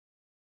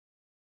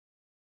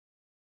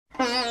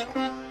I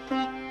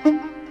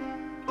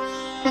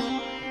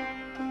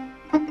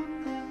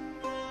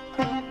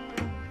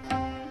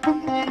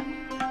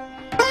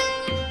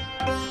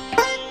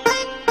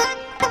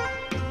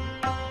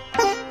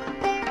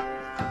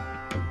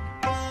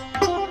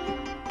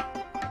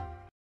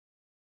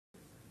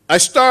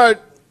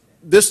start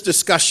this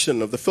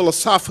discussion of the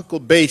philosophical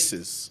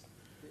basis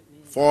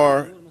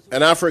for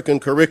an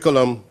African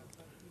curriculum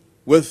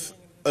with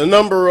a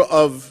number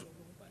of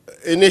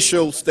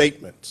initial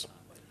statements.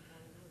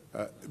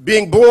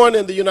 Being born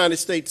in the United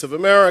States of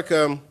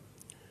America,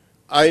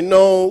 I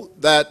know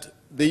that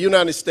the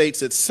United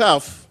States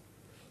itself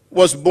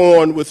was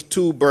born with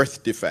two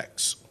birth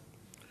defects.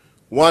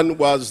 One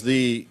was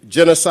the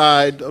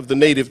genocide of the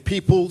native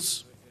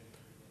peoples,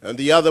 and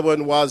the other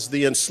one was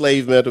the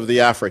enslavement of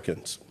the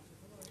Africans.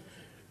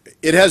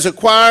 It has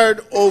acquired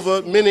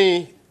over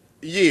many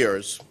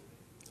years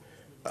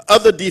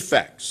other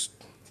defects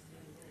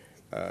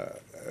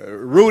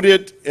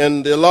rooted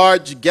in the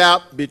large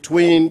gap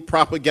between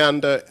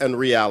propaganda and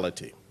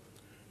reality,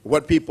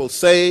 what people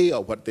say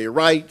or what they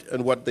write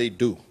and what they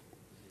do.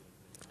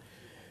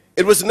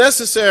 It was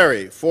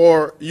necessary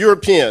for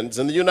Europeans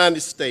in the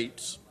United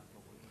States,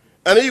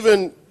 and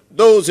even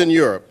those in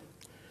Europe,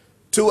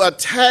 to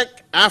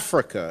attack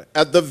Africa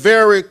at the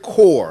very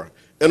core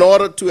in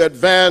order to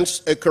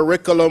advance a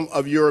curriculum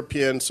of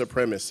European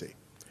supremacy.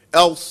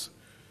 Else,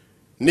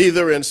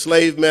 neither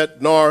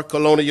enslavement nor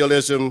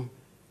colonialism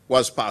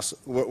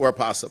were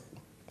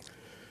possible.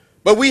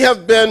 But we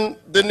have been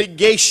the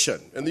negation.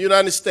 In the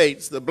United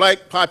States, the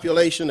black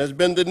population has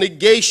been the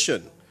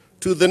negation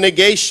to the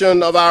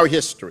negation of our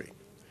history.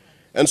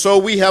 And so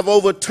we have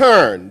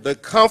overturned the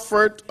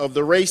comfort of the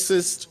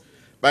racist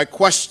by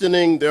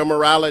questioning their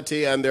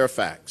morality and their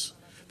facts.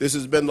 This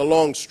has been the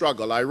long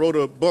struggle. I wrote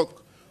a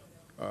book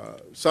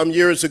some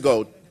years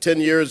ago,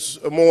 10 years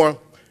or more,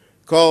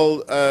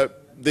 called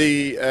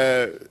the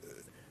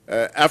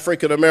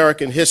African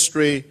American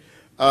History,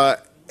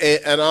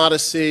 an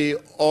Odyssey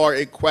or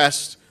a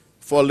Quest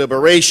for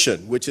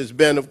Liberation, which has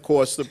been, of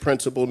course, the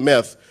principal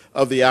myth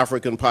of the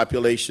African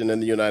population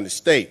in the United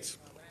States.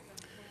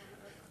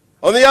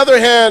 On the other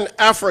hand,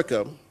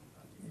 Africa,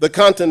 the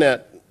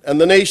continent,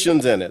 and the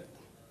nations in it,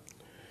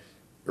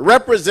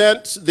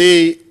 represents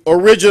the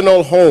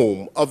original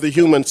home of the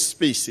human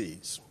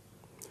species.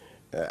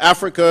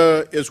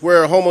 Africa is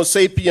where Homo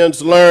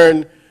sapiens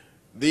learn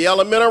the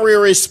elementary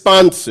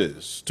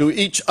responses to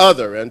each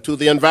other and to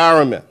the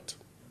environment.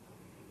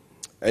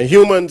 And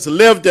humans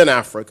lived in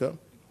Africa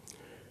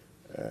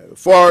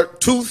for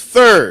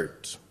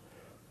 2/3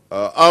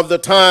 of the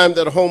time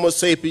that Homo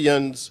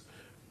sapiens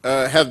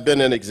have been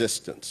in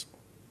existence.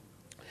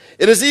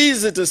 It is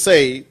easy to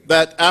say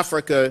that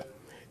Africa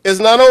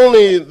is not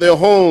only the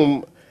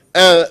home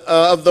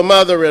of the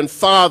mother and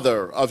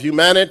father of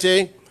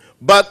humanity,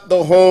 but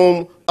the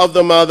home of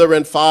the mother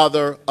and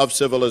father of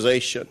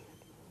civilization.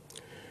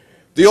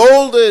 The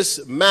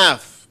oldest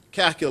math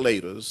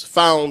calculators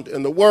found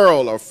in the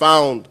world are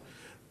found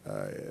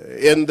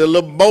in the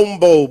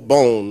Lebombo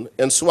bone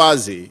in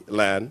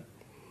Swaziland.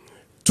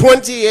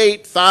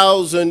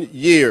 28,000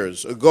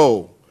 years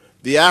ago,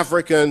 the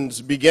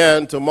Africans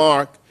began to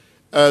mark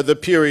the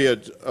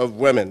period of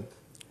women.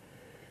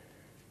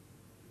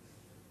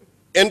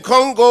 In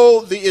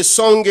Congo, the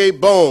Isonge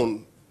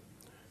bone,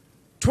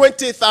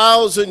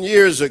 20,000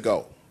 years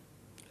ago,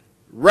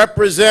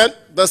 represent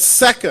the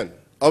second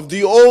of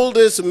the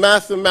oldest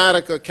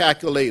mathematical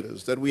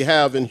calculators that we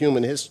have in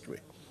human history.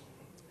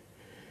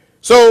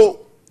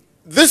 So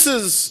this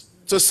is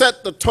to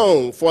set the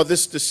tone for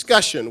this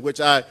discussion, which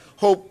I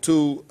hope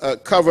to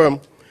cover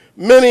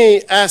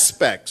many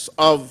aspects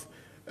of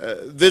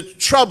the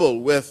trouble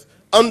with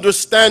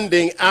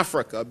understanding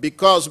Africa,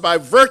 because by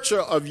virtue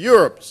of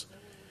Europe's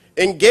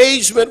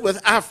engagement with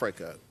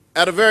Africa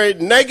at a very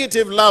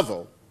negative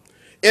level,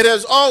 it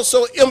has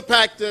also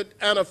impacted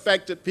and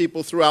affected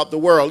people throughout the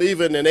world.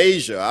 Even in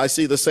Asia, I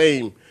see the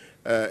same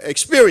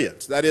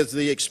experience. That is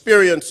the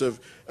experience of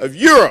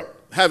Europe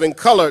having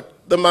colored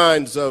the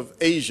minds of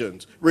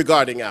Asians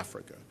regarding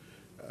Africa.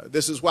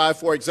 This is why,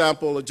 for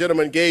example, a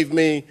gentleman gave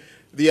me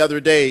the other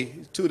day,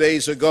 2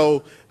 days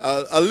ago,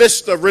 a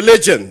list of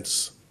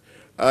religions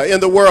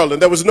in the world,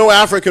 and there was no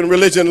African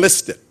religion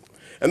listed.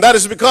 And that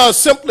is because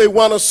simply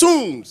one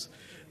assumes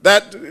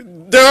that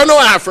there are no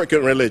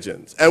African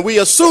religions. And we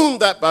assume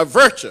that by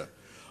virtue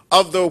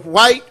of the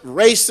white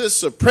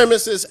racist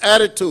supremacist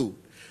attitude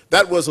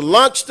that was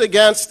launched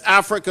against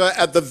Africa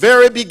at the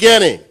very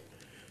beginning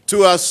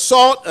to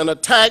assault and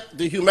attack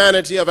the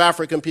humanity of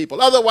African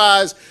people.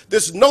 Otherwise,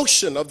 this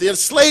notion of the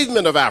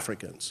enslavement of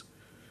Africans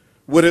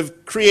would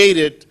have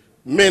created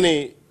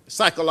many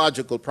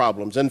psychological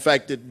problems. In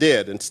fact, it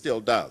did and still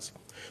does.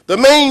 The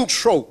main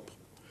trope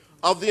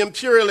of the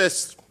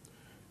imperialists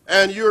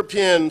and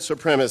European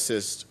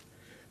supremacists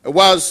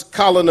was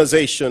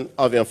colonization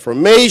of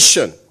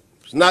information.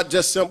 It's not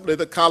just simply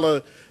the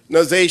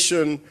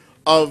colonization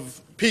of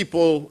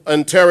people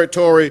and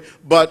territory,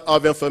 but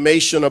of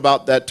information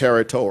about that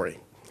territory.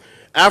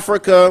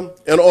 Africa,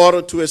 in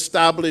order to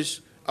establish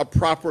a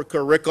proper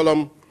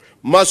curriculum,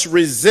 must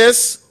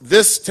resist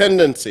this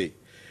tendency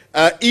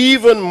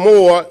even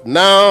more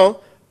now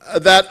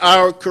that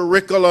our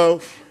curricula,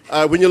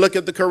 when you look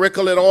at the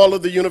curricula at all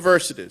of the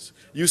universities,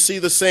 you see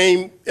the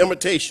same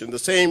imitation, the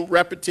same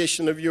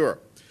repetition of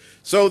Europe.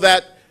 So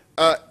that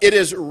it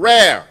is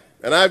rare,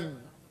 and I've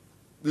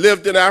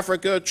lived in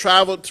Africa,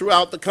 traveled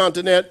throughout the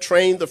continent,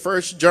 trained the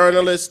first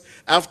journalist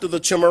after the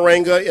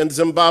Chimurenga in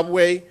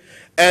Zimbabwe,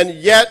 and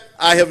yet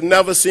I have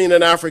never seen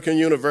an African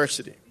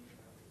university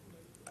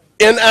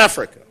in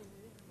Africa.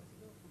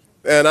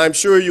 And I'm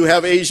sure you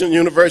have Asian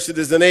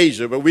universities in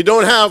Asia, but we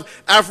don't have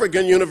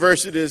African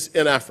universities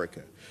in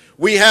Africa.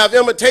 We have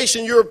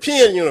imitation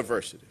European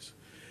universities.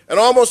 And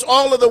almost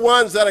all of the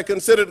ones that are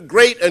considered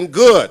great and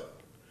good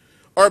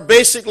are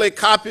basically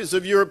copies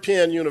of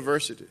European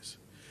universities.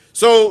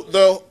 So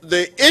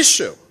the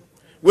issue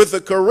with the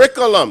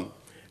curriculum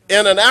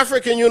in an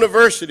African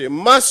university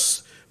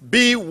must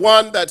be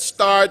one that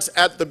starts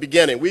at the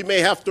beginning. We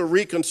may have to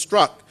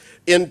reconstruct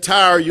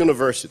entire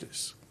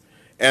universities.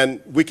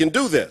 And we can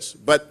do this,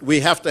 but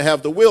we have to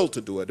have the will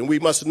to do it, and we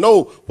must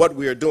know what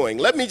we are doing.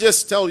 Let me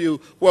just tell you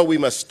where we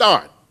must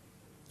start.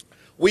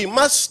 We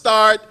must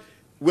start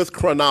with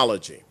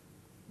chronology.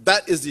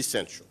 That is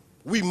essential.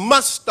 We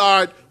must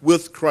start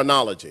with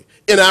chronology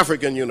in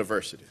African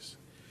universities.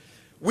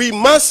 We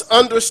must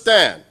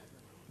understand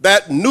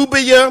that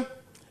Nubia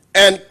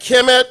and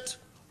Kemet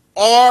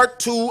are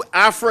to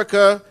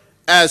Africa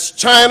as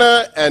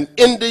China and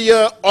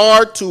India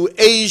are to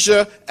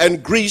Asia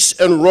and Greece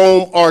and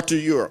Rome are to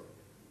Europe.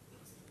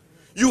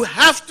 You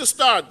have to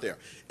start there.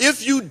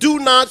 If you do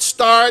not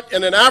start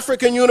in an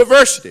African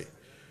university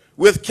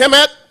with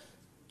Kemet,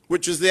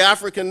 which is the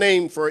African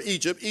name for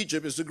Egypt,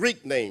 Egypt is the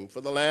Greek name for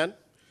the land.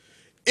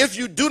 If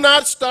you do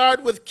not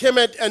start with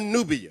Kemet and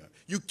Nubia,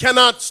 you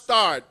cannot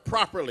start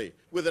properly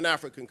with an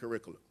African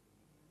curriculum.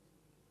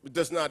 It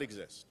does not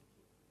exist.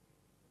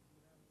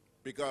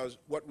 Because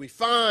what we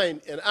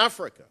find in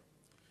Africa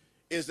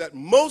is that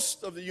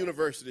most of the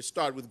universities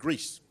start with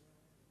Greece.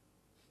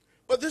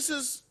 But this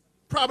is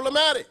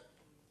problematic.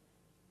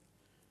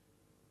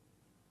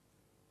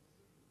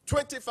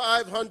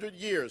 2,500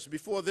 years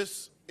before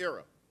this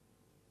era,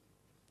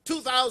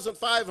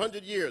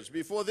 2,500 years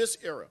before this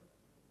era,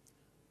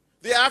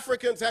 the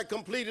Africans had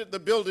completed the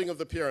building of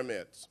the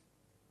pyramids.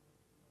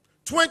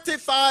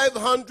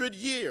 2,500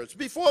 years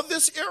before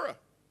this era.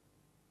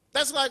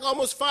 That's like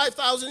almost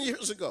 5,000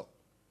 years ago.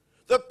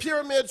 The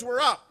pyramids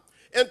were up.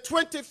 In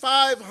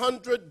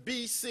 2,500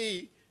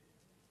 BC,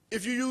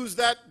 if you use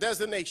that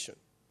designation,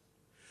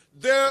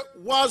 there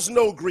was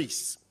no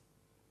Greece.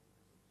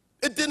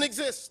 It didn't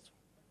exist.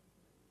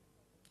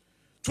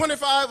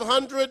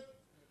 2,500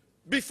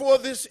 before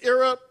this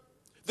era,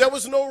 there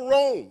was no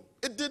Rome.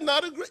 It did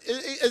not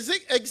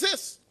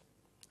exist.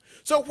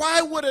 So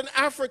why would an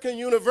African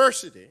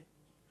university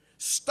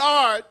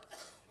start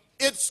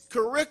its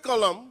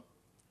curriculum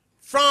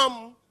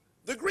from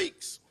the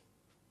Greeks?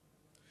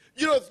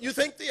 You know, you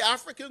think the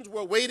Africans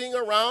were waiting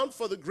around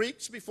for the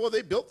Greeks before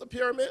they built the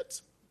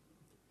pyramids?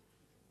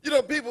 You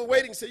know, people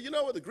waiting say, you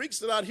know what, the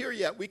Greeks are not here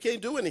yet. We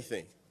can't do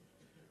anything.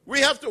 We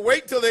have to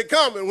wait till they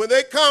come. And when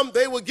they come,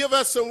 they will give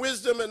us some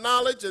wisdom and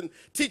knowledge and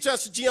teach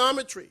us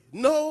geometry.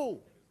 No,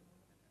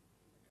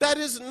 that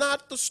is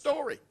not the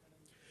story.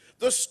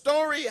 The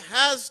story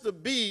has to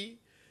be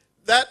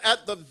that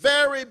at the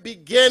very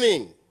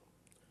beginning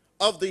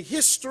of the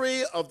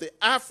history of the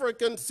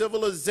African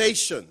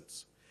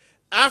civilizations,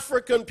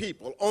 African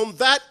people on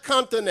that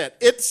continent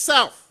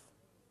itself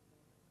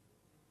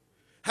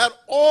had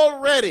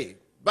already,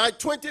 by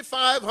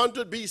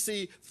 2,500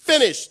 BC,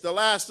 finished the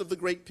last of the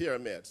great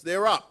pyramids.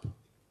 They're up.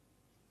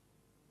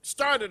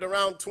 Started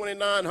around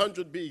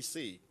 2,900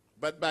 BC,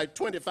 but by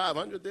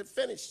 2,500 they're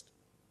finished.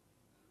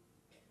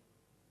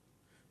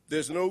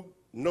 There's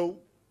no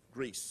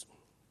Greece.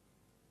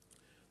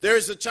 There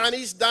is the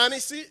Chinese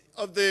dynasty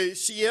of the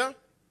Xia.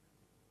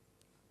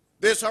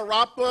 There's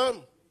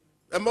Harappa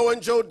and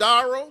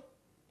Mohenjo-Daro.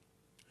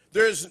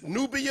 There's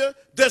Nubia.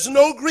 There's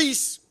no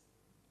Greece.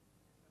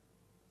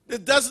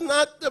 It does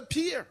not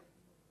appear.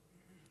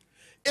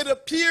 It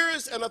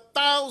appears in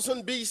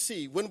 1000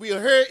 BC when we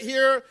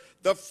hear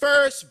the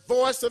first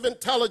voice of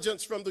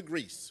intelligence from the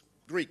Greeks.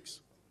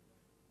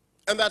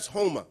 And that's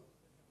Homer.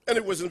 And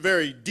it wasn't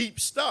very deep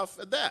stuff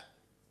at that.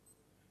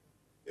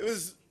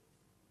 It's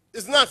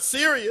not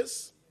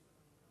serious,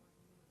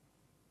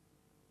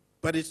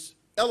 but it's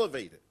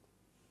elevated.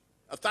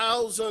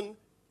 1000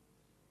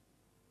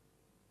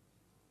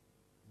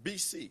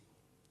 BC.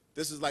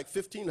 This is like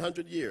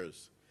 1,500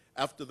 years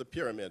after the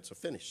pyramids are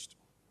finished.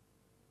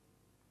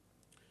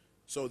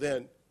 So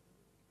then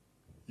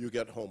you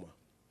get Homer.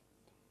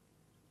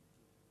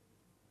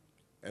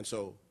 And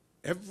so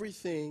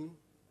everything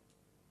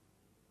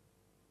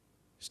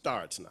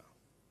starts now.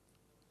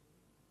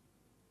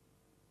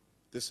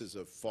 This is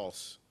a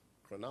false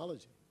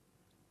chronology.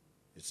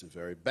 It's a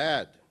very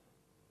bad.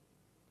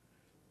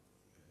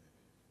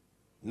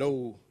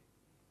 No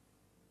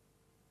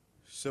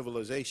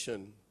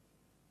civilization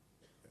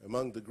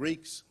among the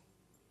Greeks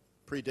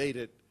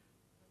predated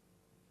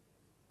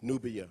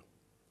Nubia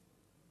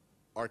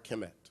or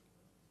Kemet.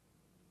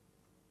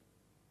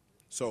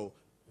 So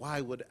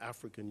why would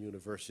African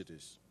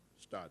universities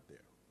start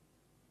there?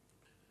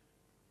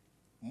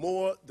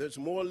 There's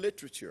more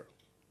literature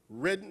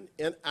written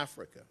in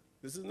Africa.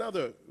 This is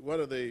another one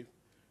of the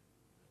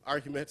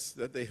arguments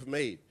that they have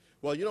made.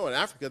 Well, you know, in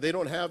Africa, they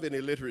don't have any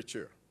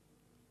literature.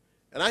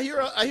 And I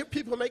hear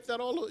people make that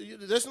all,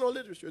 there's no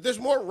literature. There's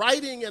more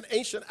writing in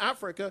ancient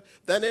Africa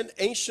than in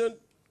ancient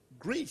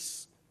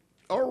Greece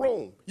or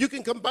Rome. You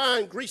can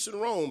combine Greece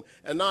and Rome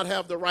and not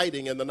have the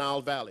writing in the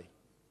Nile Valley.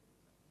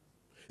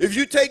 If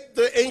you take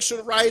the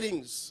ancient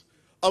writings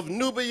of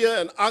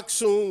Nubia and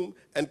Aksum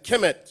and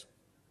Kemet,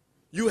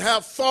 you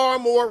have far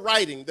more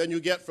writing than you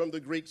get from the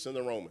Greeks and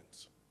the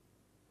Romans.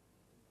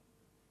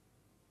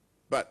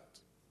 But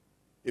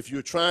if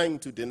you're trying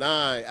to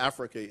deny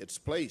Africa its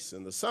place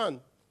in the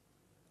sun,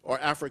 or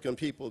African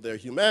people their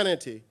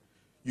humanity,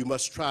 you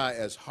must try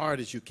as hard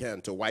as you can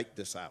to wipe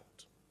this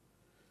out.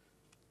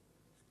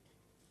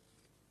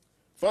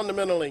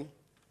 Fundamentally,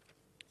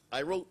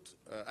 I've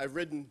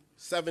written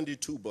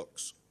 72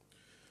 books,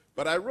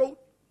 but I wrote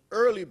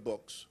early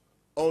books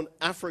on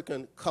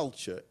African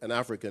culture and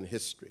African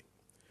history.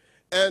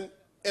 And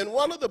in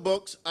one of the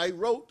books, I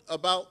wrote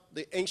about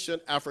the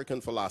ancient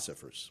African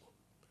philosophers,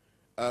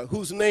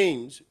 whose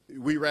names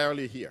we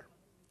rarely hear.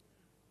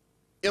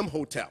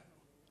 Imhotep,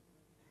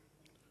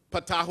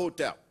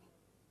 Ptahhotep,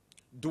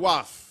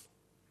 Dwaf,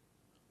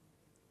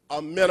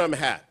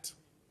 Amenemhat,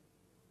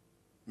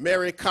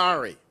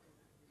 Merikari.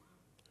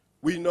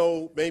 We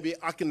know maybe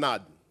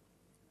Akhenaten,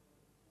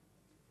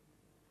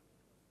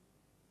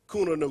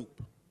 Kununup.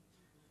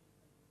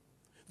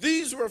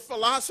 These were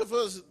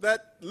philosophers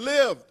that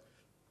lived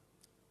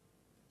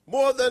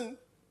more than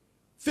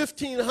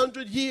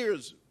 1,500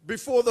 years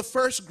before the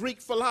first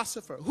Greek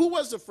philosopher. Who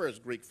was the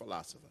first Greek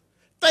philosopher?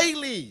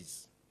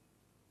 Thales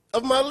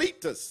of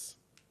Miletus.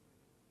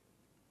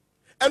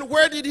 And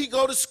where did he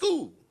go to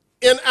school?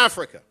 In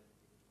Africa.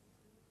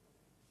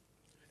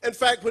 In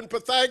fact, when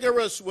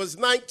Pythagoras was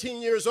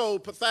 19 years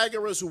old,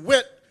 Pythagoras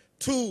went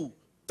to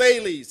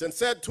Thales and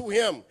said to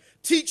him,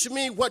 "Teach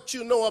me what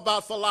you know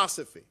about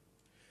philosophy."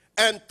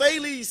 And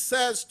Thales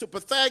says to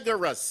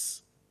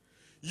Pythagoras,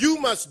 "You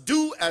must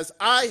do as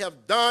I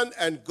have done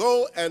and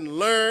go and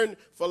learn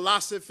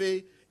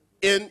philosophy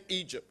in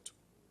Egypt."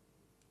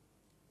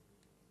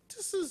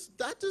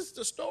 That is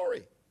the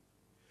story.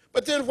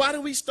 But then why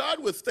do we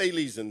start with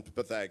Thales and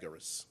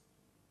Pythagoras?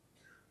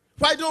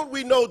 Why don't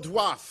we know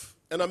Dwaf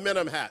and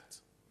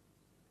Amenemhat?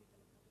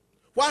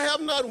 Why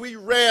have not we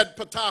read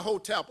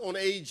Ptahhotep on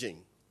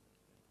aging?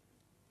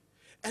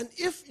 And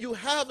if you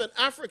have an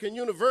African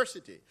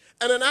university,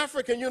 and an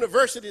African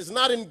university is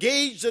not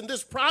engaged in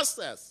this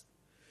process,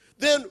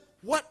 then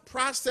what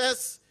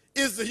process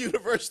is the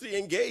university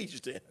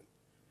engaged in,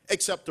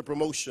 except the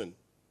promotion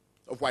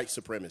of white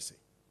supremacy?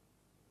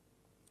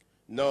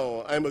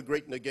 No, I'm a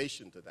great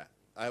negation to that.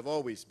 I have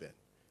always been.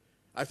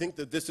 I think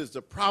that this is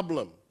the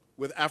problem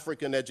with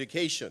African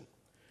education.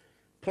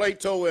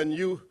 Plato and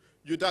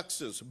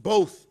Eudoxus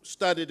both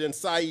studied in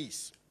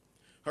Sais.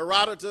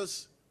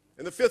 Herodotus,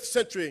 in the 5th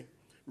century,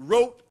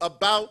 wrote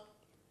about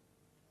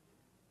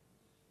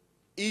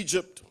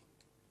Egypt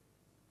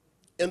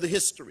in the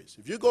histories.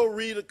 If you go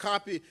read a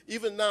copy,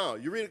 even now,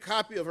 you read a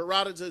copy of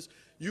Herodotus,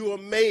 you're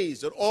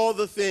amazed at all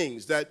the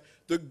things that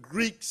the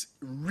Greeks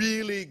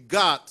really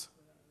got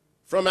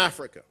from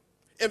Africa.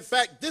 In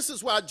fact, this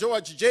is why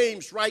George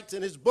James writes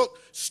in his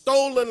book,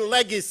 Stolen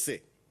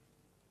Legacy.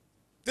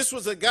 This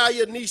was a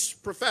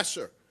Guyanese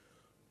professor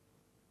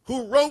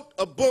who wrote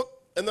a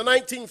book in the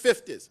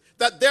 1950s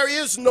that there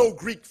is no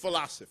Greek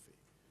philosophy.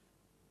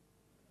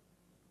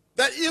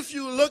 That if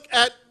you look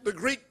at the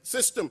Greek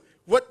system,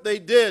 what they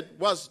did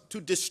was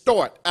to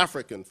distort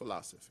African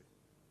philosophy.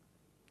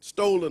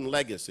 Stolen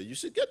Legacy. You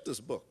should get this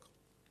book.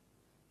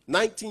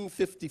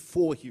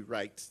 1954 he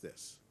writes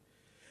this.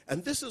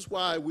 And this is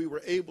why we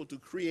were able to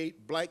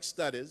create Black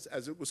Studies,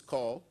 as it was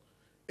called,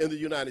 in the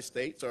United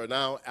States, or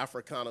now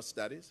Africana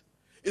Studies,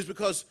 is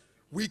because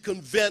we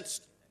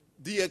convinced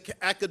the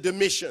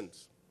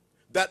academicians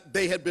that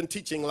they had been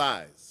teaching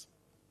lies,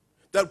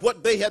 that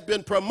what they had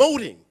been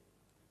promoting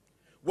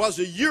was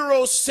a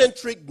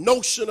Eurocentric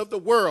notion of the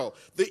world,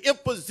 the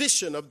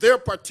imposition of their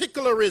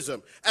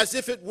particularism as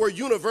if it were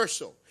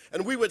universal.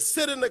 And we would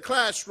sit in the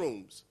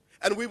classrooms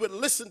and we would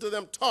listen to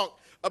them talk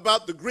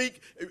about the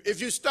Greek. If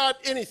you start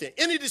anything,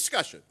 any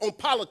discussion on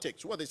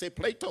politics, what they say,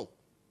 Plato.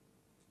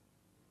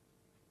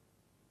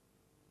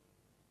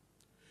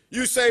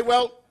 You say,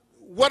 well,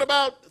 what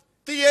about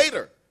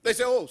theater? They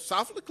say, oh,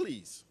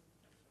 Sophocles.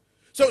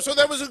 So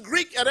there was a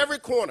Greek at every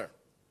corner.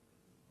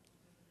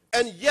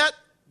 And yet,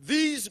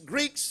 these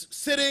Greeks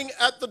sitting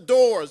at the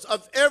doors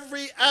of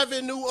every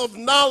avenue of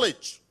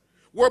knowledge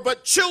were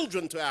but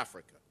children to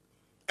Africa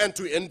and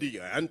to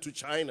India and to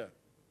China.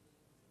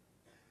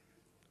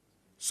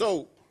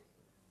 So,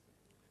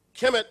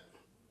 Kemet,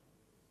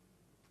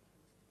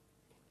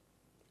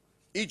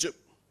 Egypt,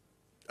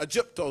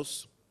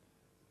 Egyptos,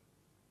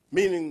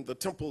 meaning the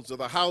temples of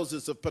the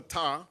houses of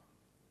Ptah,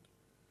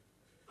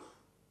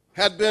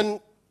 had been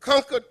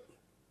conquered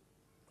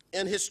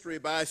in history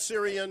by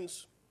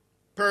Assyrians,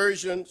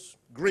 Persians,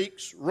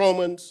 Greeks,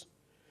 Romans,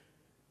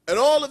 and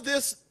all of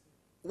this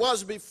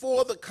was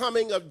before the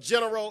coming of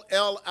General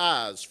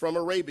El-Az from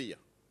Arabia.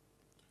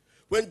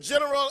 When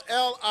General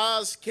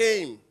El-Az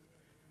came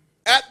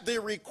at the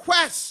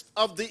request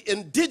of the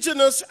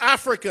indigenous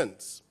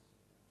Africans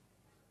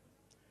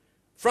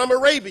from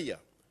Arabia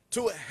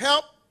to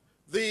help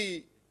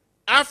the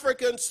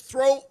Africans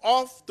throw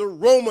off the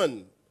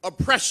Roman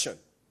oppression,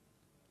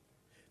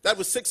 that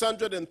was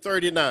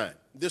 639,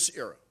 this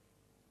era.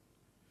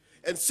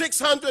 In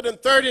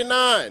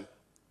 639,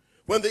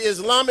 when the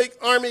Islamic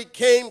army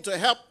came to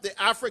help the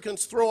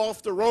Africans throw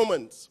off the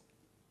Romans,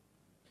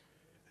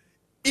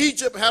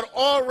 Egypt had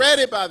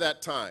already by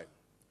that time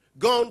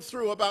gone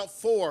through about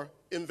 4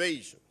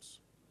 invasions.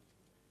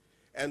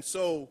 And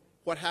so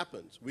what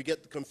happens? We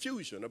get the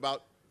confusion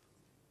about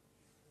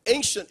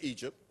ancient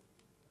Egypt,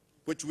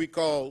 which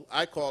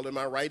I call in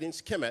my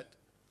writings Kemet,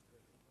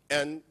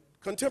 and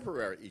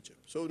contemporary Egypt.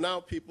 So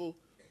now people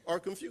are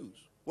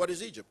confused. What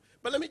is Egypt?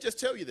 But let me just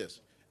tell you this.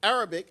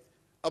 Arabic,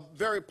 a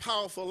very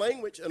powerful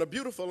language and a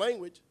beautiful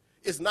language,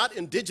 is not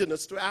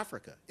indigenous to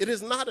Africa. It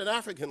is not an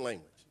African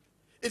language.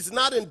 It's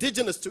not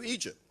indigenous to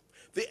Egypt.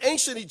 The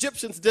ancient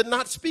Egyptians did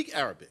not speak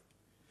Arabic.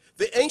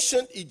 The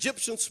ancient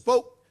Egyptians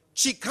spoke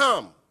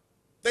Chikam.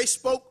 They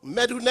spoke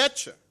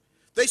Medunecha.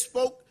 They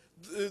spoke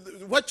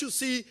what you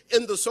see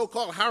in the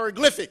so-called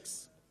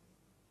hieroglyphics,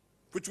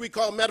 which we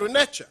call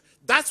Medunecha.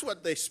 That's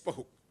what they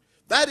spoke.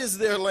 That is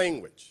their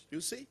language, you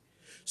see?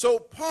 So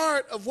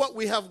part of what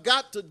we have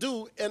got to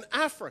do in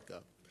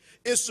Africa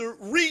is to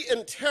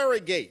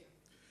reinterrogate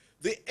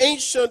the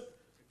ancient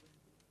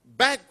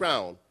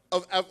background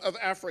of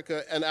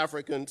Africa and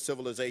African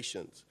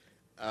civilizations.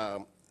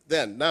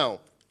 Now,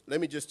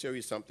 let me just tell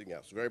you something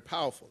else very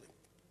powerfully.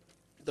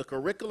 The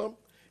curriculum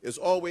is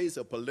always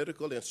a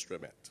political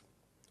instrument.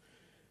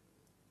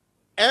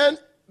 And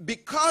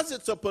because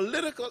it's a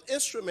political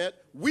instrument,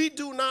 we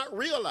do not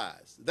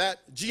realize that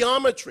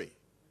geometry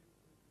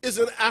is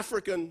an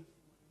African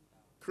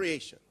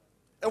creation.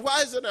 And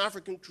why is it an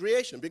African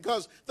creation?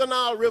 Because the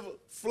Nile River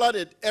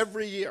flooded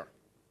every year.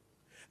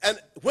 And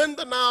when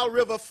the Nile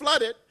River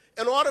flooded,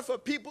 in order for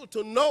people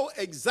to know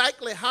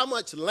exactly how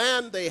much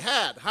land they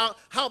had,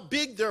 how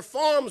big their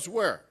farms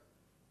were,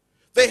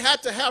 they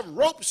had to have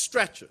rope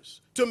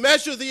stretchers to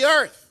measure the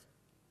earth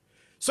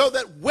so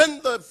that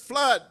when the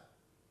flood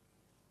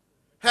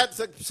had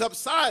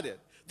subsided,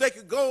 they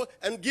could go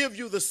and give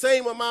you the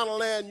same amount of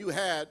land you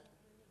had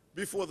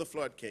before the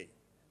flood came.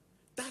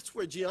 That's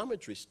where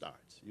geometry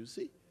starts, you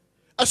see.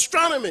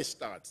 Astronomy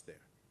starts there.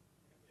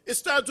 It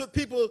starts with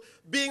people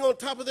being on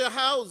top of their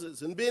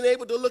houses and being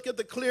able to look at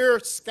the clear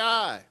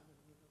sky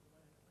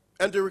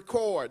and to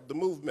record the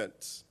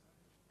movements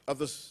of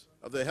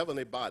the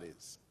heavenly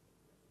bodies.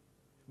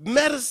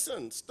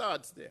 Medicine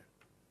starts there.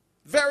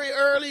 Very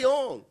early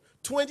on,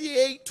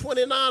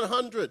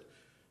 2900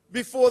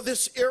 before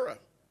this era,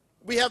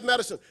 we have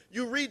medicine.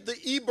 You read the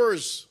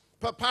Ebers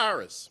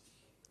papyrus,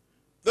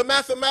 the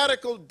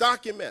mathematical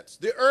documents,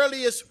 the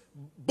earliest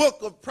book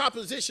of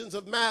propositions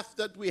of math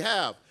that we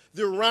have,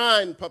 the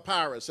Rhine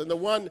papyrus, and the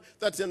one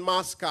that's in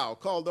Moscow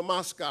called the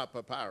Moscow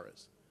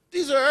papyrus.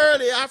 These are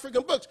early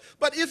African books.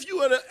 But if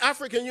you're in an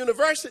African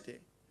university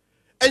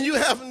and you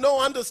have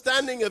no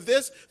understanding of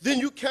this, then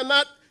you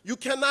cannot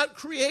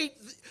create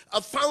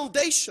a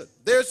foundation.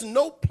 There's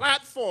no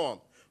platform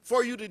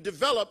for you to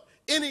develop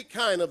any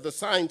kind of the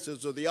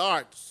sciences or the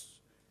arts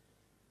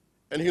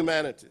and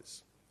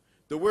humanities.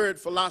 The word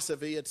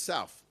philosophy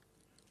itself,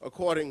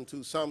 according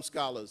to some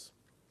scholars,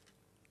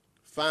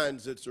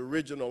 finds its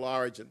original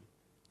origin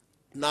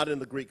not in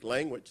the Greek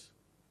language,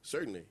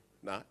 certainly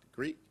not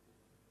Greek,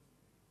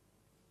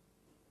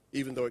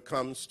 even though it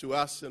comes to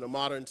us in a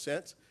modern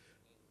sense.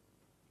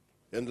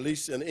 At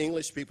least in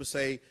English, people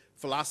say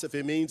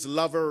philosophy means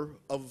lover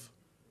of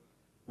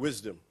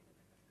wisdom.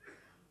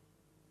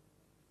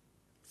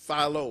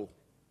 Philo,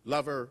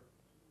 lover,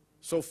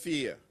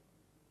 Sophia,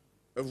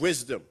 of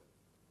wisdom.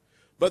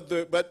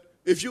 But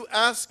if you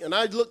ask, and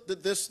I looked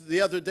at this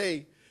the other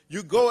day,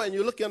 you go and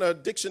you look in a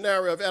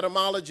dictionary of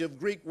etymology of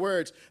Greek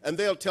words, and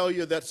they'll tell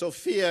you that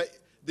Sophia,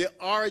 the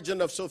origin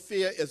of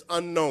Sophia is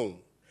unknown.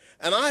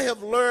 And I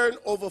have learned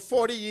over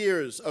 40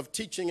 years of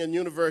teaching in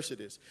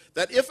universities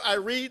that if I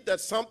read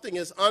that something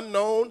is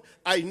unknown,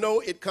 I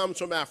know it comes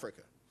from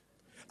Africa.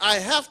 I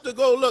have to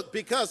go look,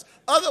 because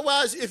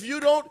otherwise,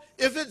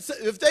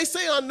 if they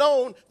say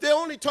unknown, they're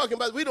only talking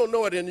about, we don't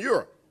know it in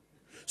Europe.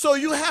 So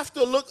you have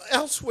to look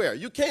elsewhere.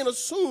 You can't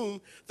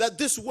assume that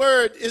this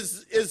word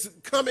is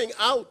coming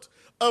out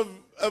of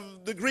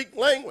the Greek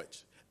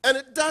language. And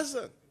it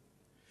doesn't.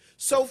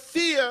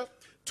 Sophia,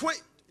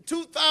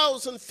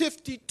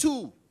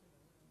 2052,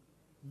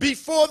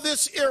 before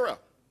this era,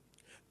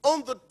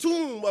 on the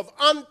tomb of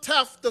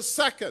Antef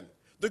II,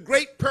 the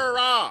great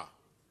pharaoh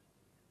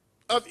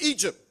of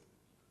Egypt,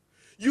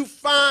 you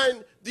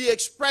find the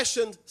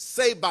expression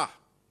Seba.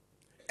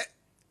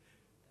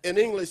 In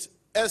English,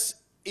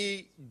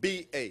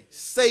 S-E-B-A,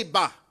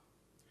 Seba.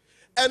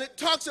 And it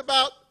talks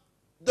about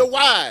the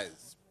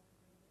wise,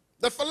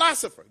 The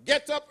philosopher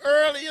gets up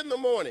early in the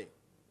morning,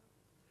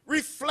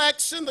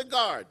 reflects in the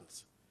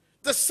gardens.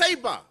 The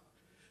Seba,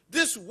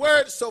 this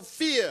word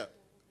Sophia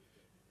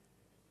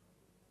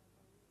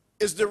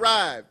is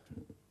derived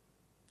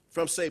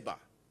from Seba.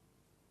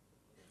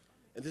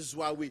 And this is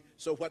why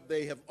so what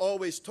they have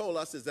always told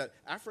us is that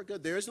Africa,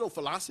 there is no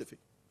philosophy.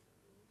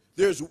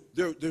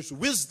 There's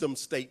wisdom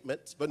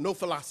statements, but no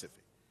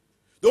philosophy.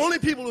 The only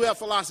people who have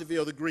philosophy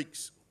are the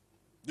Greeks,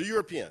 the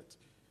Europeans.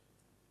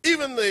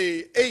 Even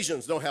the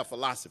Asians don't have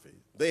philosophy.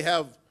 They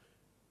have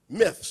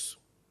myths.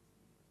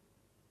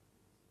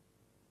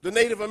 The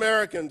Native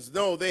Americans,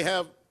 no, they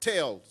have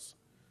tales,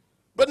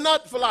 but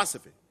not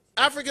philosophy.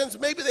 Africans,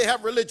 maybe they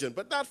have religion,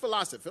 but not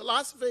philosophy.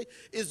 Philosophy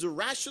is the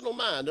rational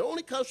mind. It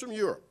only comes from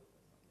Europe.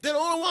 They're the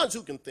only ones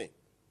who can think.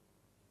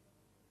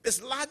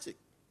 It's logic.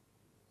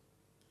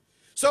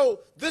 So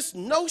this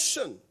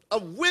notion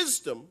of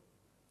wisdom,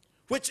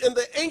 which in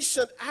the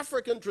ancient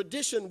African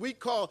tradition we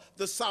call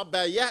the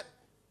Sabayat,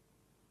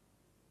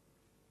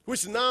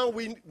 which now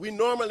we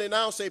normally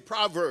now say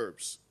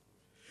Proverbs.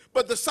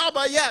 But the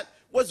Sabayat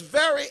was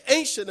very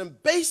ancient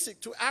and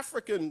basic to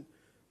African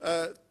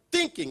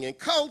thinking and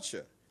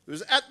culture. It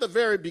was at the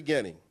very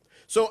beginning.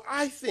 So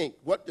I think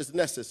what is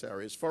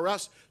necessary is for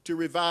us to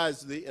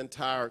revise the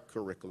entire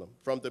curriculum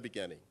from the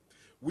beginning.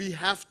 We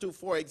have to,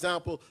 for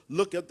example,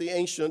 look at the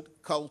ancient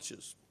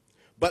cultures,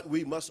 but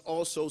we must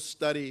also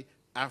study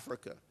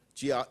Africa,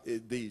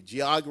 the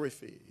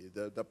geography,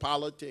 the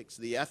politics,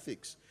 the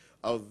ethics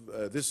of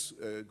this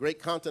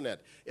great continent.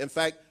 In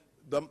fact,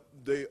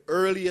 the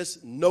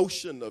earliest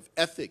notion of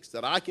ethics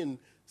that I can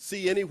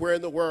see anywhere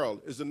in the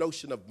world is the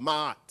notion of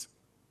Ma'at.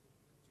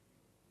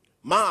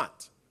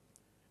 Ma'at.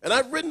 And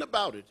I've written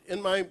about it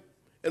in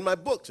my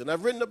books, and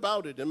I've written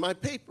about it in my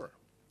paper.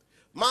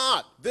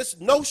 Ma'at, this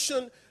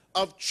notion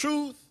of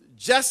truth,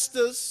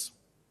 justice,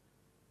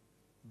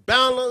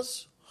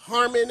 balance,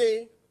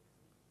 harmony,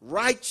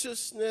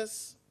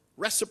 righteousness,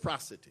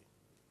 reciprocity.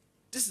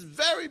 This is a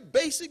very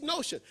basic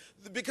notion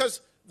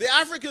because the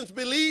Africans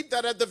believed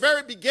that at the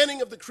very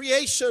beginning of the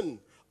creation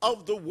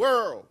of the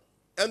world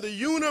and the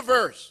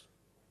universe,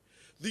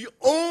 the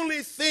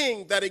only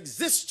thing that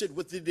existed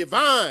with the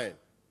divine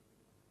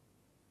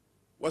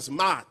was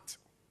Ma'at.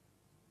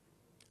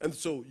 And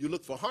so you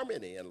look for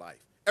harmony in life.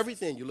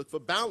 Everything, you look for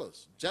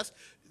balance.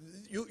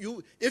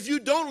 If you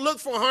don't look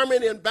for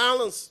harmony and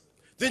balance,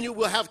 then you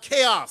will have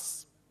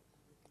chaos.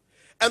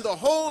 And the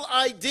whole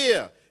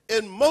idea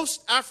in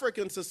most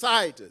African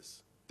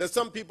societies that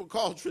some people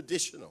call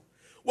traditional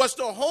was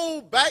to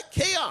hold back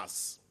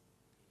chaos.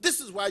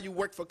 This is why you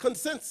work for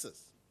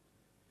consensus.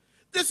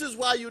 This is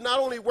why you not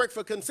only work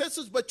for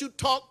consensus, but you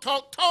talk,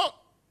 talk,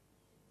 talk.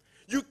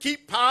 You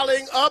keep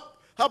piling up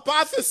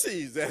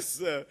hypotheses,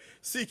 as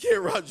C.K.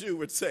 Raju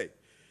would say.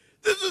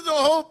 This is the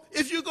whole,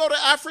 if you go to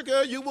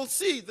Africa, you will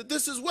see that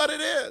this is what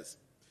it is.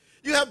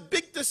 You have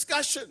big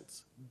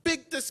discussions,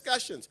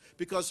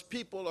 because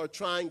people are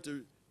trying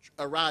to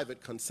arrive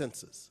at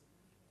consensus.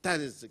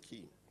 That is the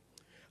key.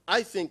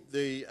 I think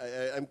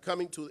I'm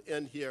coming to the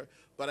end here,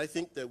 but I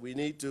think that we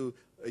need to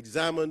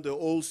examine the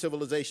old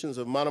civilizations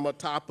of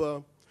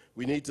Manamatapa.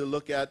 We need to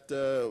look at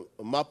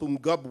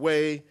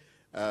Mapungubwe.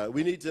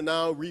 We need to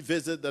now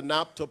revisit the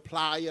Napta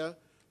Playa,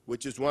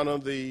 which is one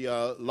of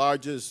the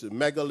largest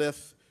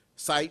megalith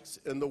sites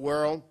in the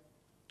world.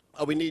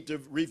 We need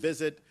to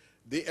revisit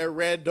the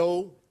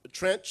Eredo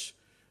Trench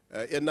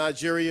in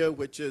Nigeria,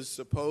 which is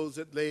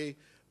supposedly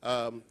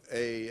a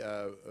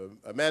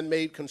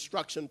man-made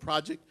construction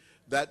project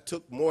that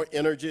took more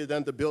energy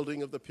than the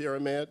building of the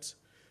pyramids.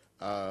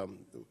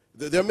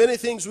 There are many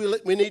things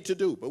we need to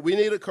do, but we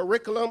need a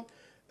curriculum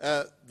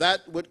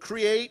that would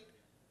create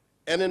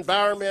an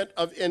environment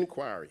of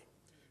inquiry,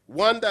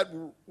 one that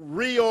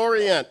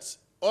reorients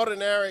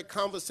ordinary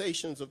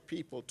conversations of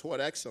people toward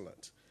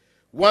excellence,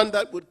 one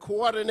that would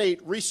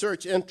coordinate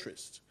research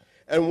interests,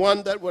 and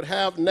one that would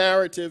have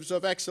narratives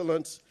of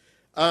excellence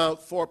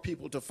for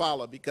people to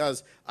follow,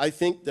 because I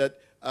think that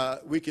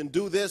we can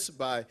do this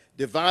by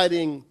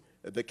dividing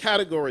the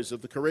categories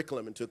of the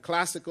curriculum into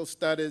classical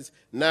studies,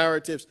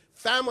 narratives,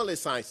 family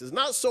sciences,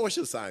 not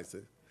social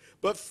sciences,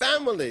 but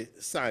family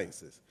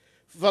sciences,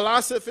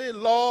 philosophy,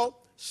 law,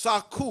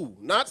 Saku,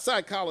 not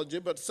psychology,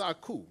 but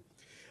Saku,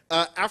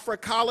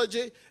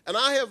 Africology, and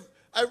I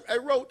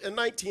wrote in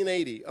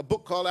 1980 a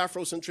book called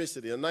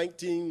Afrocentricity. In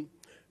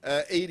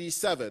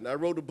 1987, I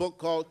wrote a book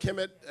called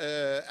Kemet,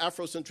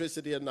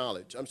 Afrocentricity and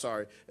Knowledge. I'm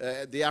sorry,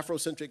 the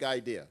Afrocentric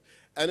Idea.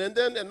 And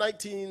then in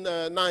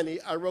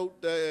 1990, I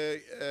wrote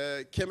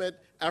Kemet,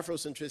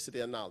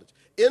 Afrocentricity and Knowledge.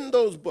 In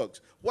those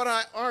books, what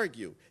I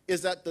argue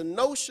is that the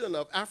notion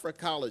of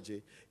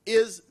Africology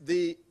is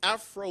the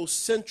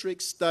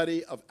Afrocentric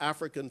study of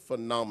African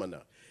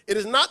phenomena. It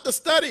is not the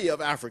study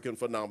of African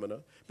phenomena,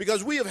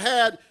 because we have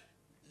had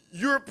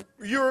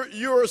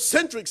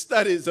Eurocentric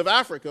studies of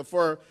Africa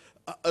for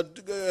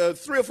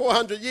 300 or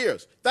 400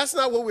 years. That's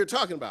not what we're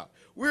talking about.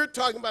 We're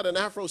talking about an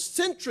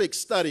Afrocentric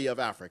study of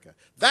Africa.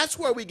 That's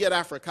where we get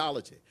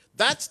Africology.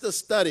 That's the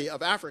study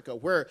of Africa,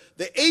 where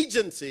the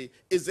agency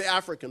is the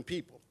African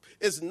people.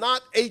 It's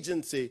not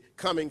agency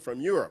coming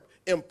from Europe,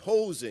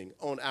 imposing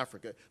on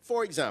Africa.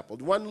 For example,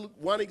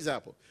 one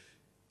example.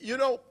 You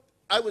know,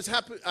 I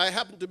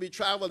happened to be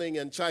traveling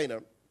in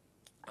China.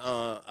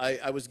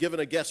 I was given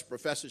a guest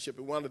professorship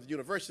at one of the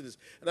universities,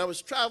 and I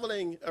was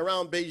traveling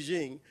around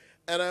Beijing,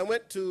 and I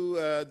went to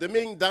the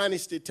Ming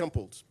Dynasty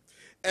temples.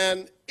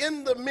 And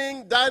in the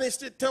Ming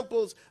Dynasty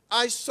temples,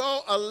 I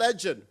saw a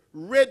legend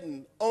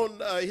written on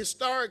a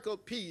historical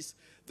piece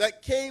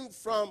that came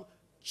from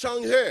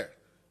Changhe.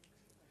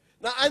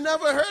 Now, I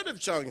never heard of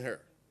Changhe.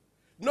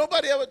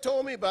 Nobody ever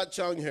told me about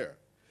Changhe.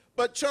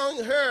 But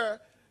Changhe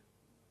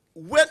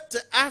went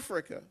to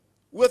Africa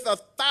with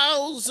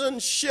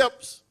 1,000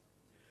 ships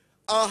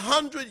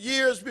 100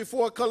 years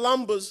before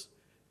Columbus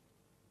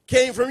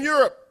came from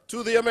Europe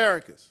to the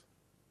Americas.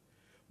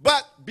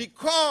 But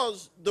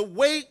because the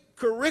way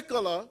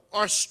curricula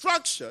are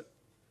structured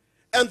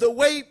and the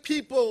way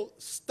people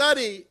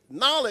study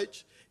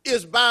knowledge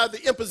is by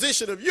the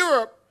imposition of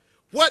Europe,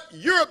 what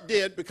Europe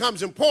did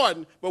becomes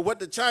important, but what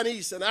the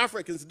Chinese and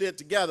Africans did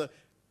together,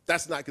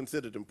 that's not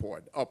considered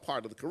important or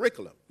part of the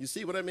curriculum. You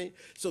see what I mean?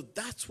 So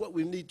that's what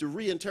we need to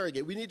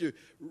reinterrogate. We need to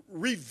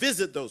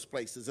revisit those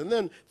places. And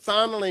then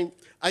finally,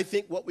 I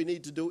think what we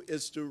need to do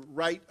is to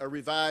write a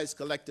revised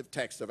collective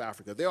text of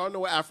Africa. There are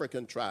no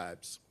African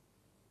tribes.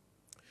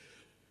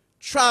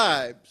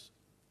 Tribe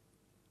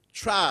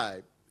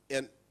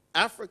in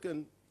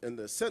African, in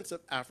the sense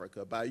of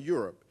Africa by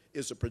Europe,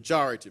 is a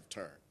pejorative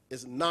term.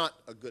 It's not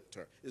a good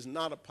term. It's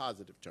not a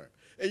positive term.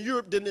 And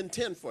Europe didn't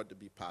intend for it to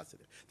be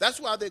positive.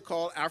 That's why they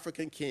call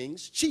African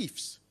kings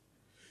chiefs.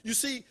 You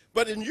see,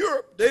 but in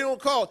Europe, they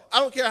don't call, I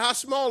don't care how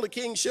small the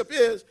kingship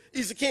is,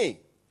 he's a king.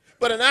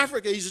 But in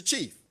Africa, he's a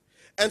chief.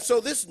 And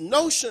so this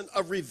notion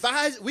of we've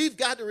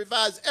got to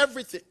revise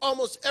everything,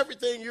 almost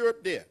everything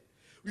Europe did.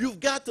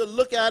 You've got to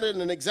look at it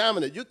and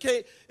examine it. You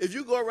can't, if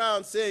you go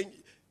around saying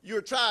you're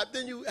a tribe,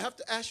 then you have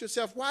to ask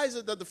yourself, why is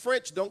it that the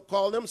French don't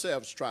call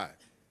themselves tribe?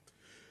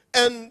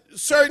 And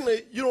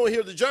certainly, you don't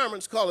hear the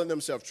Germans calling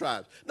themselves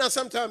tribes. Now,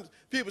 sometimes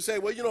people say,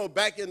 well, you know,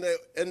 back in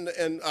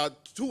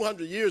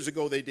 200 years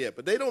ago they did,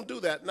 but they don't do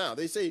that now.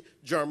 They say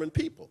German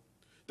people.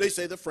 They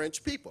say the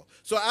French people.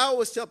 So I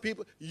always tell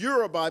people,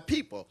 Yoruba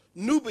people,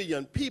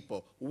 Nubian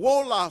people,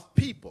 Wolof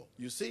people,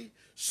 you see,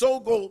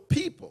 Sogo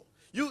people.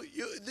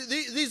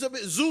 These are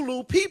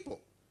Zulu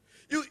people.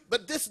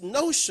 But this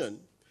notion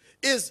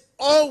is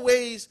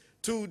always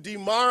to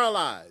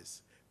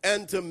demoralize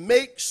and to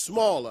make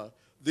smaller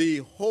the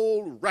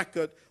whole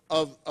record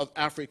of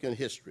African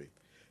history.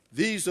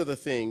 These are the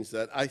things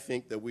that I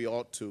think that we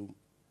ought to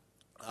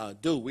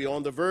do. We're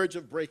on the verge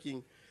of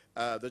breaking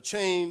the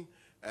chain,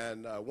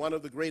 and one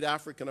of the great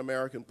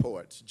African-American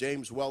poets,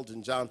 James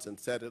Weldon Johnson,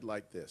 said it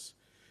like this: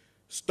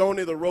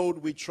 "Stony the road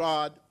we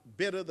trod,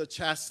 bitter the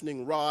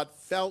chastening rod,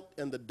 felt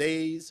in the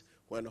days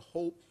when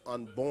hope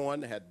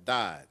unborn had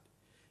died.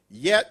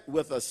 Yet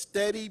with a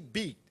steady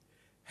beat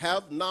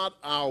have not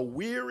our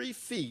weary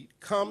feet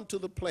come to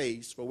the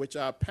place for which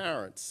our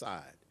parents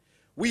sighed.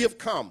 We have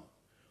come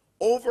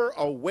over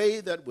a way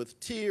that with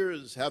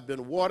tears have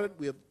been watered.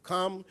 We have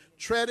come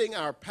treading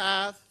our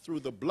path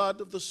through the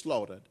blood of the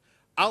slaughtered,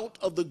 out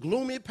of the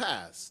gloomy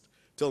past,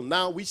 till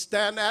now we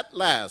stand at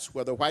last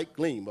where the white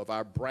gleam of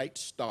our bright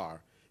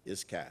star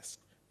is cast."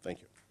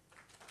 Thank you.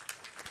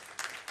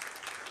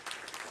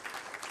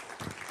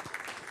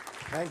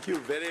 Thank you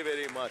very,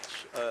 very much.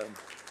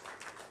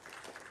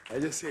 I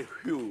just say,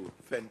 phew,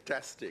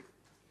 fantastic.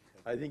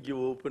 I think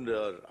you opened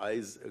our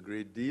eyes a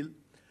great deal.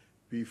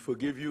 We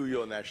forgive you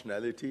your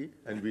nationality,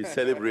 and we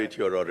celebrate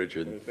your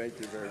origin. Thank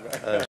you very much.